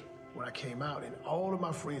church when I came out, and all of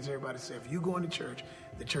my friends, everybody said, if you're going to church,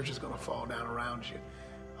 the church is going to fall down around you.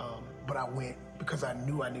 But I went because I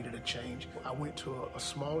knew I needed a change. I went to a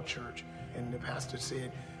small church, and the pastor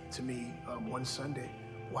said to me one Sunday,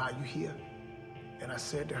 why are you here? And I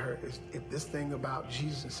said to her, if this thing about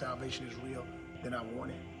Jesus and salvation is real, then I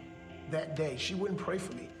want it. That day, she wouldn't pray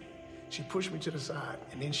for me. She pushed me to the side,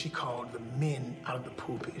 and then she called the men out of the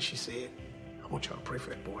pulpit, and she said, I want y'all to pray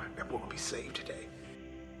for that boy. That boy will be saved today.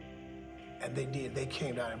 And they did. They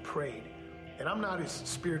came down and prayed. And I'm not as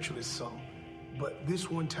spiritual as some, but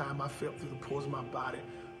this one time I felt through the pores of my body,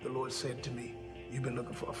 the Lord said to me, you've been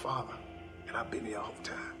looking for a father, and I've been here all the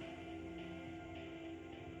time.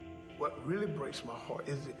 What really breaks my heart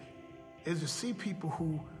is to see people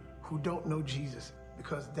who don't know Jesus,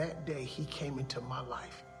 because that day he came into my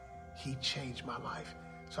life. He changed my life.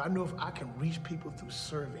 So I know if I can reach people through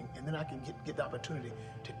serving, and then I can get the opportunity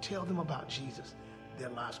to tell them about Jesus, their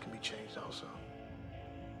lives can be changed also.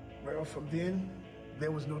 Well, from then,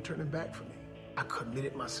 there was no turning back for me. I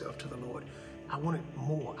committed myself to the Lord. I wanted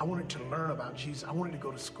more. I wanted to learn about Jesus. I wanted to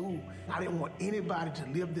go to school. I didn't want anybody to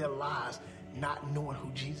live their lives not knowing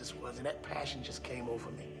who Jesus was, and that passion just came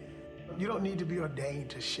over me. You don't need to be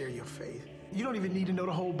ordained to share your faith. You don't even need to know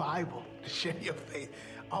the whole Bible to share your faith.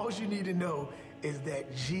 All you need to know is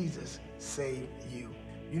that Jesus saved you.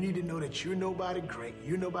 You need to know that you're nobody great,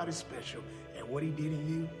 you're nobody special, and what he did in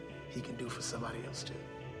you, he can do for somebody else too.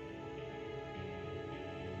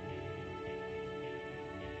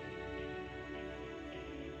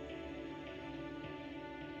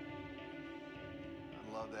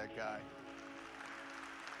 I love that guy.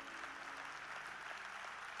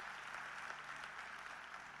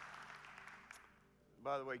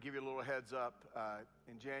 By the way, give you a little heads up.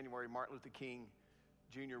 In January, Martin Luther King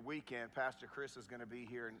Jr. weekend, Pastor Chris is going to be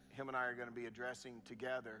here, and him and I are going to be addressing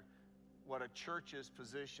together what a church's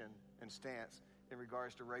position and stance in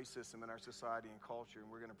regards to racism in our society and culture,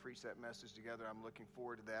 and we're going to preach that message together. I'm looking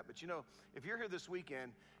forward to that. But you know, if you're here this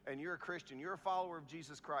weekend and you're a Christian, you're a follower of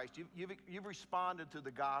Jesus Christ, you've responded to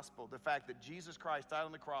the gospel, the fact that Jesus Christ died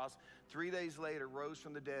on the cross, 3 days later rose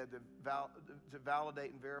from the dead to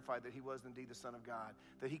validate and verify that he was indeed the Son of God,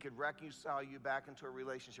 that he could reconcile you back into a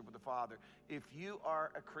relationship with the Father. If you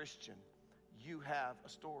are a Christian, you have a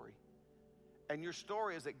story. And your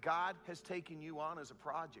story is that God has taken you on as a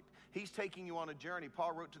project. He's taking you on a journey.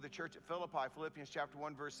 Paul wrote to the church at Philippi, Philippians chapter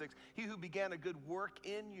 1, verse 6, he who began a good work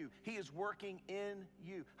in you, he is working in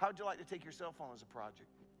you. How would you like to take yourself on as a project?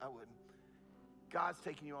 I wouldn't. God's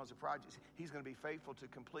taking you on as a project. He's going to be faithful to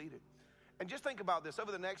complete it. And just think about this.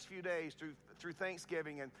 Over the next few days, through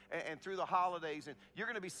Thanksgiving and through the holidays, and you're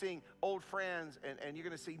going to be seeing old friends, and you're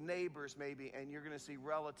going to see neighbors maybe, and you're going to see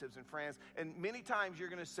relatives and friends. And many times you're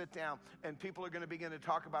going to sit down, and people are going to begin to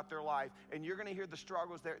talk about their life, and you're going to hear the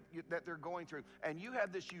struggles that they're going through. And you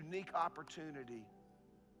have this unique opportunity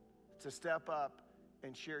to step up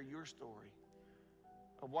and share your story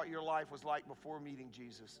of what your life was like before meeting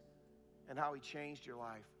Jesus, and how he changed your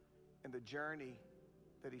life, and the journey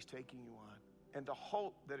that he's taking you on, and the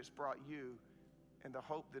hope that it's brought you, and the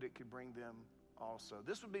hope that it could bring them also.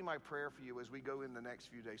 This would be my prayer for you as we go in the next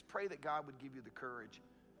few days. Pray that God would give you the courage,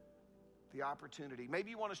 the opportunity.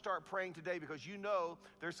 Maybe you want to start praying today because you know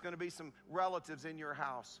there's going to be some relatives in your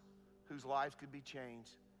house whose lives could be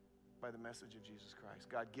changed by the message of Jesus Christ.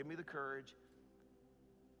 God, give me the courage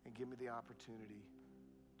and give me the opportunity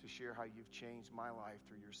to share how you've changed my life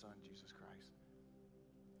through your Son, Jesus Christ.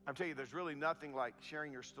 I'm telling you, there's really nothing like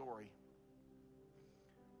sharing your story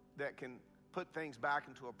that can put things back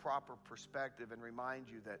into a proper perspective and remind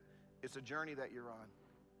you that it's a journey that you're on.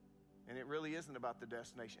 And it really isn't about the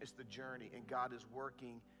destination. It's the journey, and God is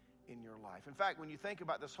working in your life. In fact, when you think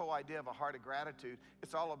about this whole idea of a heart of gratitude,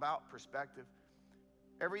 it's all about perspective.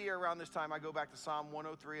 Every year around this time, I go back to Psalm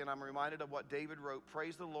 103, and I'm reminded of what David wrote.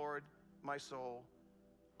 Praise the Lord, my soul.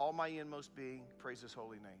 All my inmost being, praise his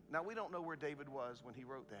holy name. Now, we don't know where David was when he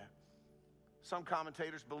wrote that. Some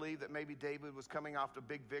commentators believe that maybe David was coming off a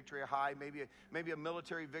big victory, a high, maybe a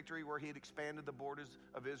military victory where he had expanded the borders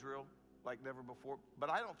of Israel like never before. But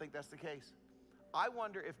I don't think that's the case. I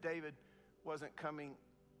wonder if David wasn't coming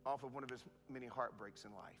off of one of his many heartbreaks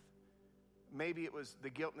in life. Maybe it was the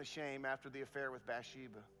guilt and the shame after the affair with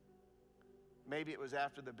Bathsheba. Maybe it was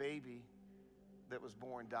after the baby that was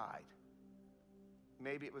born died.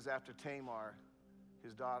 Maybe it was after Tamar,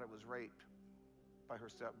 his daughter, was raped by her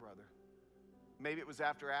stepbrother. Maybe it was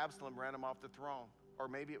after Absalom ran him off the throne. Or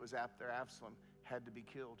maybe it was after Absalom had to be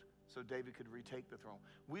killed so David could retake the throne.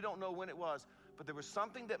 We don't know when it was, but there was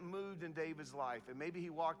something that moved in David's life. And maybe he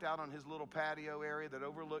walked out on his little patio area that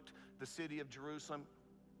overlooked the city of Jerusalem.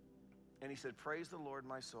 And he said, praise the Lord,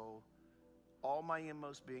 my soul. All my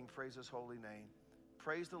inmost being, praise his holy name.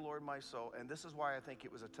 Praise the Lord, my soul. And this is why I think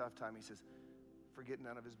it was a tough time. He says, forget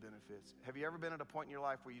none of his benefits. Have you ever been at a point in your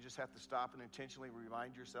life where you just have to stop and intentionally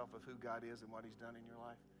remind yourself of who God is and what he's done in your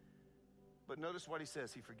life? But notice what he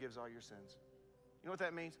says. He forgives all your sins. You know what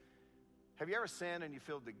that means? Have you ever sinned and you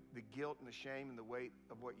feel the guilt and the shame and the weight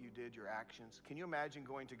of what you did, your actions? Can you imagine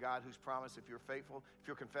going to God who's promised if you're faithful, if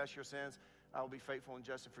you'll confess your sins, I will be faithful and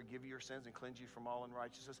just and forgive you your sins and cleanse you from all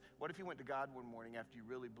unrighteousness. What if you went to God one morning after you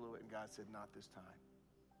really blew it and God said, not this time?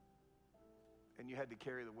 And you had to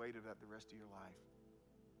carry the weight of that the rest of your life.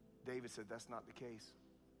 David said, that's not the case.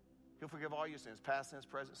 He'll forgive all your sins, past sins,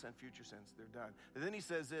 present sins, future sins. They're done. And then he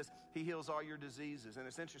says this, he heals all your diseases. And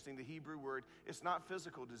it's interesting, the Hebrew word, it's not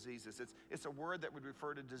physical diseases. It's a word that would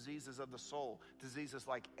refer to diseases of the soul. Diseases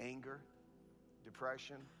like anger,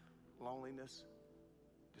 depression, loneliness,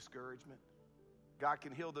 discouragement. God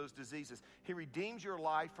can heal those diseases. He redeems your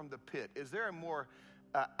life from the pit. Is there a more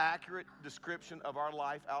accurate description of our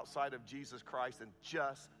life outside of Jesus Christ than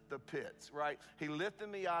just the pits, right? He lifted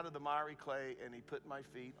me out of the miry clay and he put my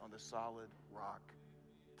feet on the solid rock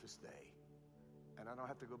to stay. And I don't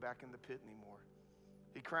have to go back in the pit anymore.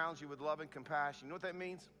 He crowns you with love and compassion. You know what that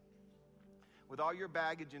means? With all your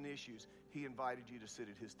baggage and issues, he invited you to sit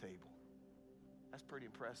at his table. That's pretty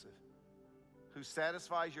impressive. Who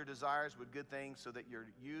satisfies your desires with good things so that your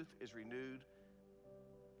youth is renewed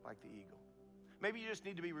like the eagle. Maybe you just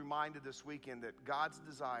need to be reminded this weekend that God's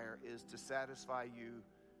desire is to satisfy you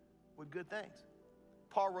with good things.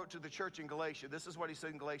 Paul wrote to the church in Galatia. This is what he said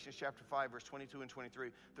in Galatians chapter 5, verse 22 and 23.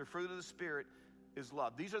 The fruit of the Spirit is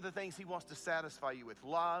love. These are the things he wants to satisfy you with.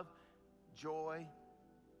 Love, joy,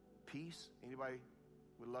 peace. Anybody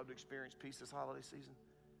would love to experience peace this holiday season?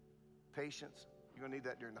 Patience. You're going to need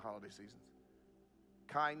that during the holiday seasons.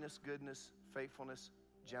 Kindness, goodness, faithfulness,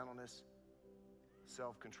 gentleness,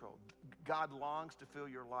 self-control. God longs to fill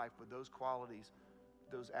your life with those qualities,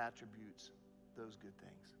 those attributes, those good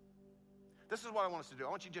things. This is what I want us to do. I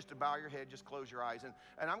want you just to bow your head, just close your eyes,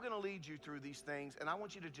 and I'm going to lead you through these things, and I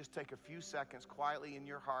want you to just take a few seconds quietly in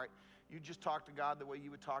your heart. You just talk to God the way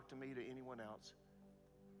you would talk to me, to anyone else.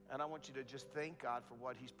 And I want you to just thank God for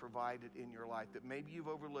what he's provided in your life that maybe you've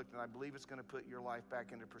overlooked, and I believe it's going to put your life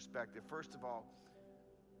back into perspective. First of all,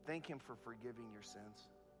 thank him for forgiving your sins.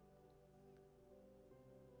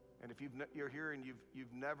 And if you're here and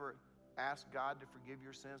you've never asked God to forgive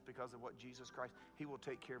your sins because of what Jesus Christ, he will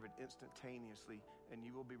take care of it instantaneously, and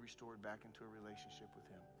you will be restored back into a relationship with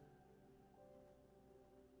him.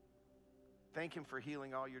 Thank him for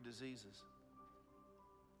healing all your diseases.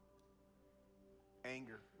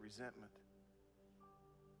 Anger, resentment,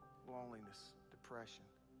 loneliness, depression.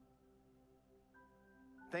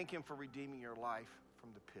 Thank him for redeeming your life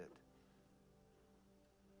from the pit.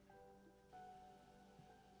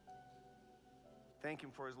 Thank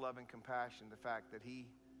him for his love and compassion, the fact that he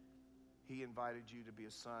invited you to be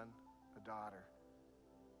a son, a daughter,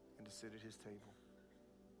 and to sit at his table.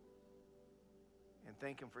 And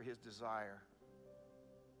thank him for his desire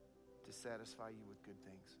to satisfy you with good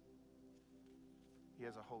things. He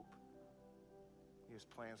has a hope. He has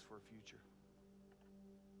plans for a future.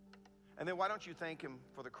 And then why don't you thank him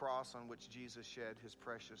for the cross on which Jesus shed his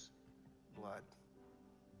precious blood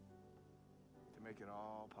to make it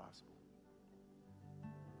all possible.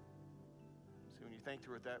 See, when you think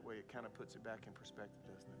through it that way, it kind of puts it back in perspective,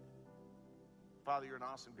 doesn't it? Father, you're an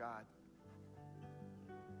awesome God.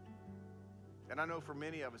 And I know for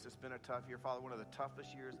many of us, it's been a tough year. Father, one of the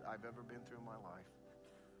toughest years I've ever been through in my life.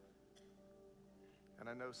 And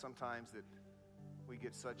I know sometimes that we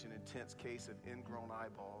get such an intense case of ingrown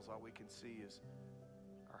eyeballs. All we can see is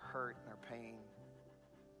our hurt and our pain,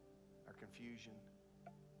 our confusion.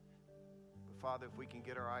 But Father, if we can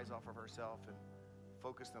get our eyes off of ourselves and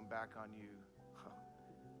focus them back on you,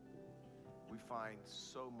 we find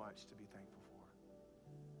so much to be thankful for.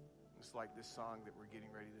 It's like this song that we're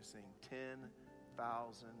getting ready to sing,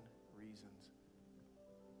 10,000 reasons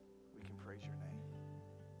we can praise your name.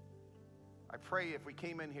 I pray if we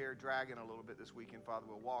came in here dragging a little bit this weekend, Father,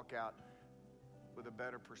 we'll walk out with a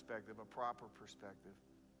better perspective, a proper perspective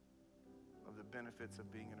of the benefits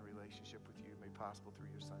of being in a relationship with you made possible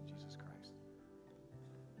through your Son, Jesus Christ.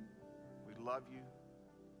 We love you.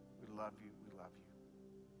 We love you. We love you.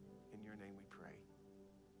 In your name we pray.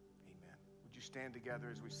 Amen. Would you stand together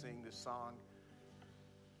as we sing this song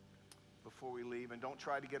before we leave? And don't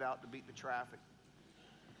try to get out to beat the traffic.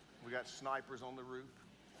 We got snipers on the roof.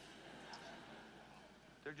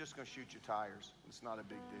 They're just going to shoot your tires. It's not a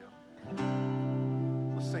big deal.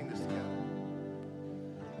 Let's sing this together.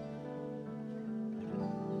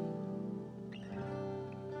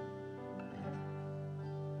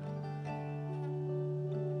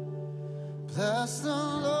 Bless the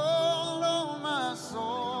Lord, oh my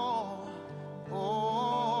soul,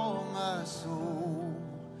 oh my soul.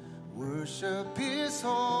 Worship his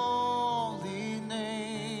holy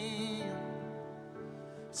name.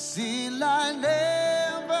 See like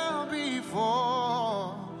never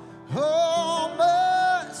before. Oh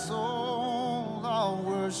my soul, I'll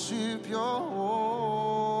worship your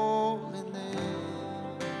holy name.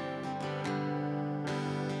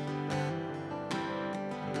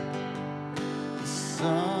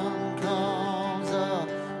 sun comes up,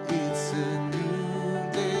 it's a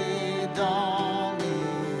new day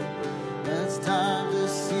dawning. It's time to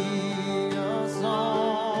sing a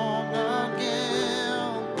song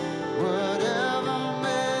again. Whatever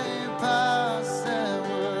may pass and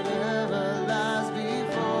whatever lies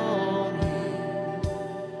before me,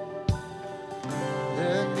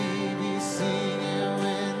 let me be singing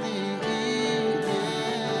when the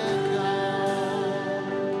evening comes.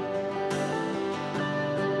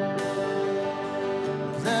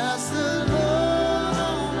 Bless the Lord,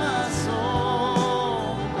 oh my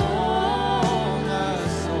soul, oh my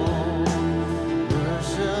soul.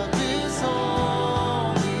 Worship His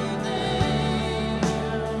holy name.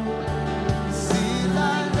 See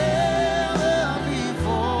like never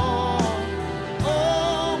before,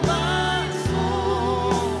 oh my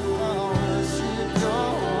soul. I worship Your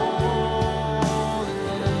holy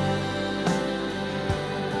name.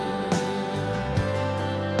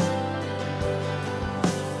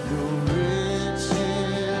 You're rich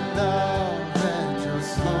in love and you're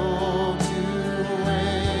slow to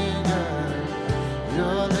anger.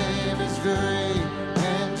 Your name is great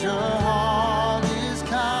and your heart is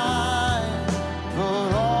kind.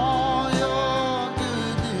 For all your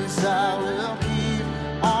goodness I will keep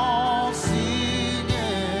on singing.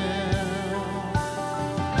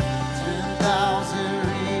 10,000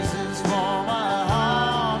 reasons for my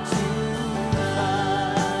heart to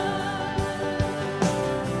lie.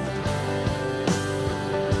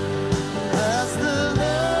 Bless the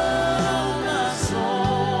Lord, oh my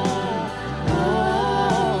soul,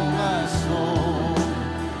 oh my soul.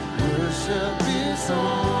 Worship His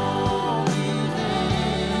holy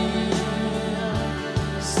name.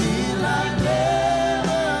 See like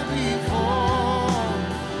never before,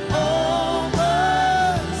 oh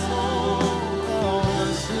my soul. I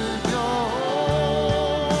worship Your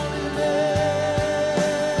holy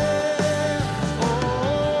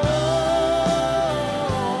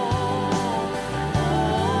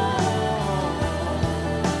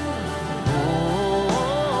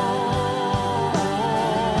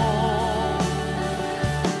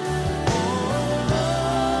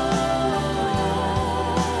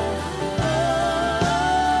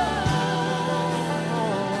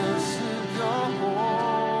Worship Your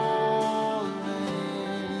holy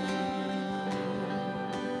name.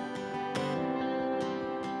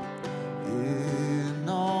 In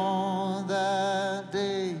all that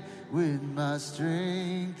day when my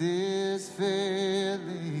strength is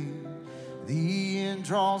failing, the end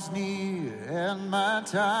draws near and my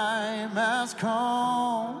time has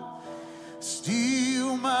come.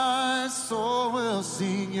 Still my soul will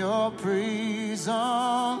sing Your praise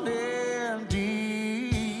unending.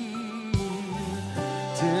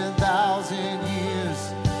 10,000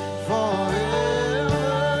 years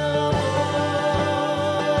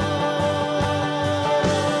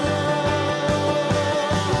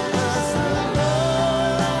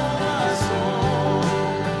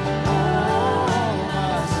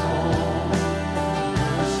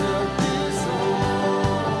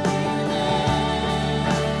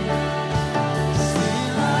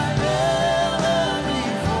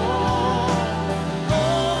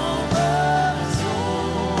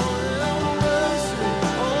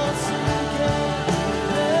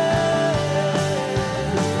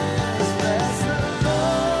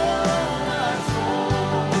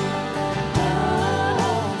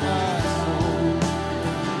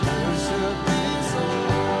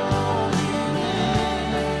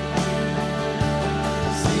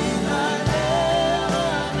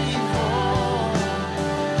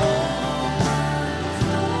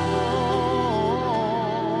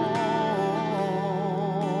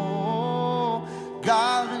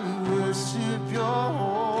God, we worship Your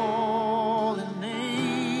holy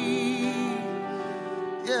name.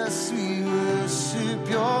 Yes, we worship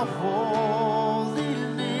Your holy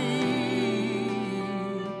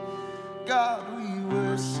name. God, we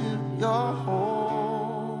worship Your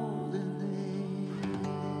holy name.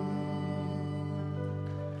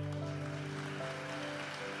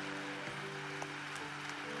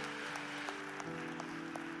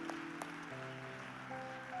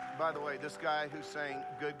 By the way, this guy who sang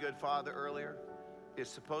Good, Good Father earlier is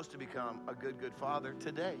supposed to become a good, good father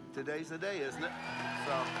today. Today's the day, isn't it?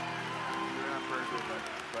 So, you're not very good,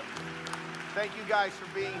 but thank you guys for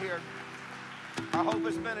being here. I hope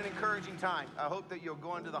it's been an encouraging time. I hope that you'll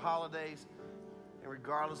go into the holidays, and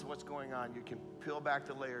regardless of what's going on, you can peel back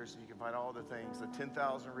the layers and you can find all the things, the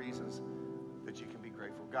 10,000 reasons that you can be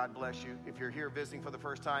grateful. God bless you. If you're here visiting for the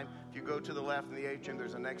first time, if you go to the left in the atrium,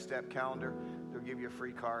 there's a next step calendar. They'll give you a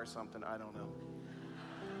free car or something. I don't know.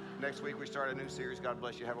 Next week we start a new series. God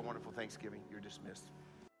bless you. Have a wonderful Thanksgiving. You're dismissed.